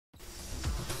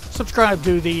Subscribe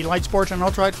to the Lightsport and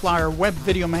Ultralight Flyer web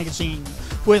video magazine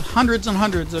with hundreds and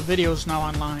hundreds of videos now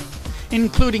online,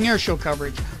 including airshow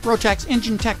coverage, Rotax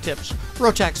engine tech tips,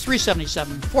 Rotax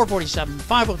 377, 447,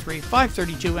 503,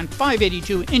 532, and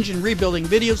 582 engine rebuilding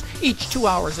videos, each 2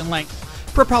 hours in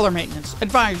length, propeller maintenance,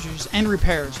 advisories and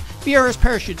repairs, VRS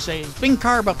parachute saves, Bing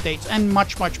carb updates, and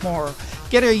much, much more.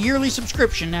 Get a yearly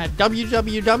subscription at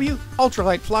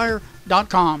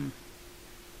www.ultralightflyer.com.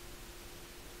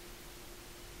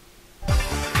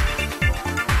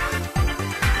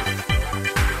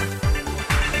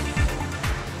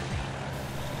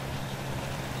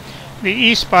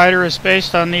 The Spyder is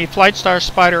based on the Flightstar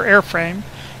Spyder airframe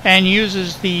and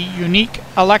uses the unique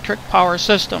electric power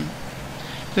system.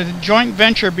 The joint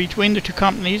venture between the two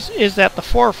companies is at the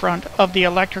forefront of the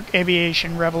electric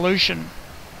aviation revolution.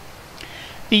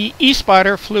 The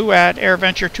Spyder flew at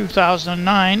AirVenture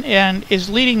 2009 and is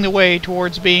leading the way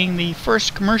towards being the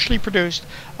first commercially produced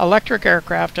electric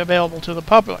aircraft available to the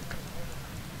public.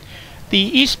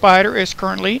 The Spyder is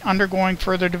currently undergoing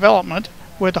further development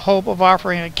with the hope of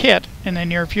offering a kit in the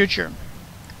near future.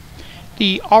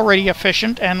 The already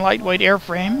efficient and lightweight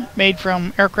airframe, made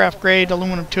from aircraft-grade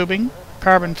aluminum tubing,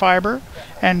 carbon fiber,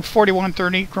 and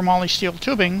 4130 chromoly steel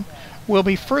tubing, will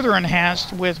be further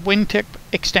enhanced with wingtip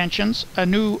extensions, a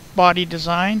new body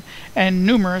design, and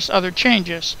numerous other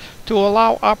changes to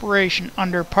allow operation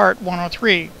under Part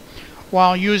 103,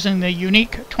 while using the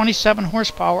unique 27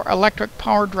 horsepower electric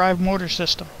power drive motor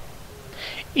system.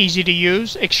 Easy to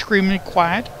use, extremely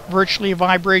quiet, virtually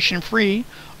vibration-free,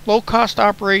 low-cost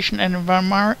operation, and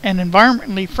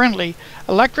environmentally friendly,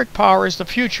 electric power is the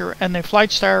future, and the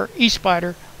Flightstar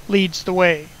Spyder leads the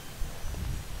way.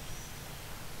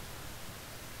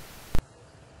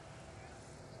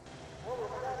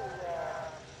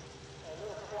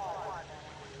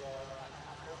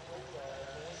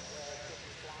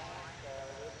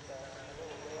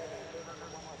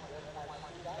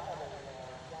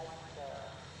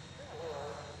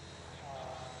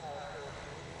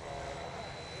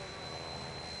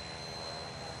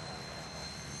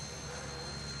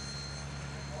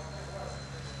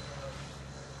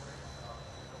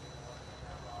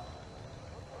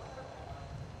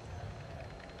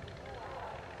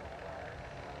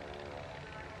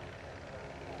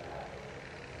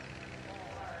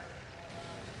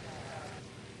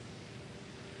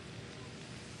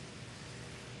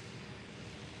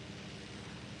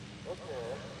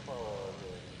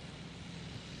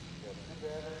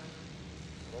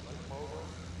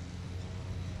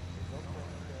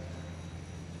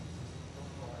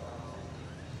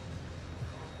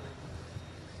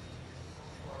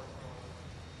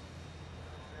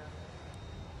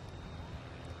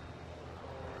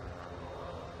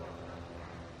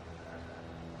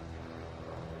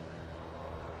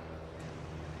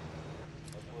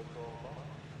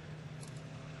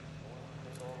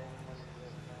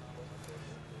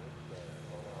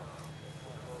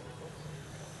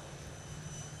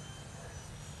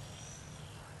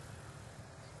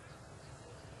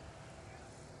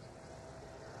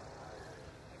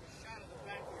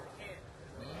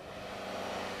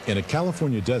 In a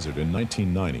California desert in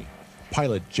 1990,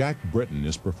 pilot Jack Britton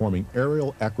is performing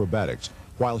aerial acrobatics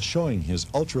while showing his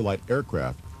ultralight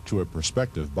aircraft to a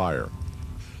prospective buyer.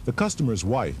 The customer's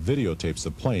wife videotapes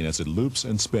the plane as it loops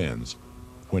and spins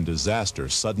when disaster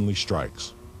suddenly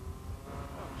strikes.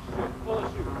 Pull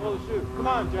the chute, pull the chute. Come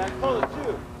on, Jack, pull the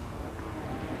chute.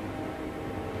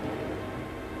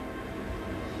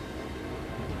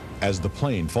 As the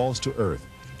plane falls to earth,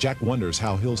 Jack wonders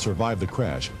how he'll survive the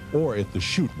crash or if the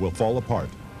chute will fall apart.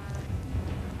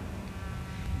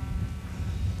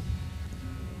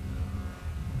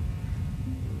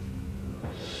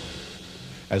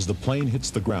 As the plane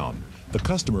hits the ground, the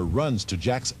customer runs to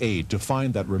Jack's aid to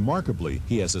find that remarkably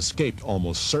he has escaped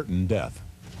almost certain death.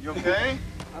 You okay?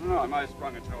 I don't know, I might have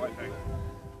sprung a toe, I think.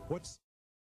 What's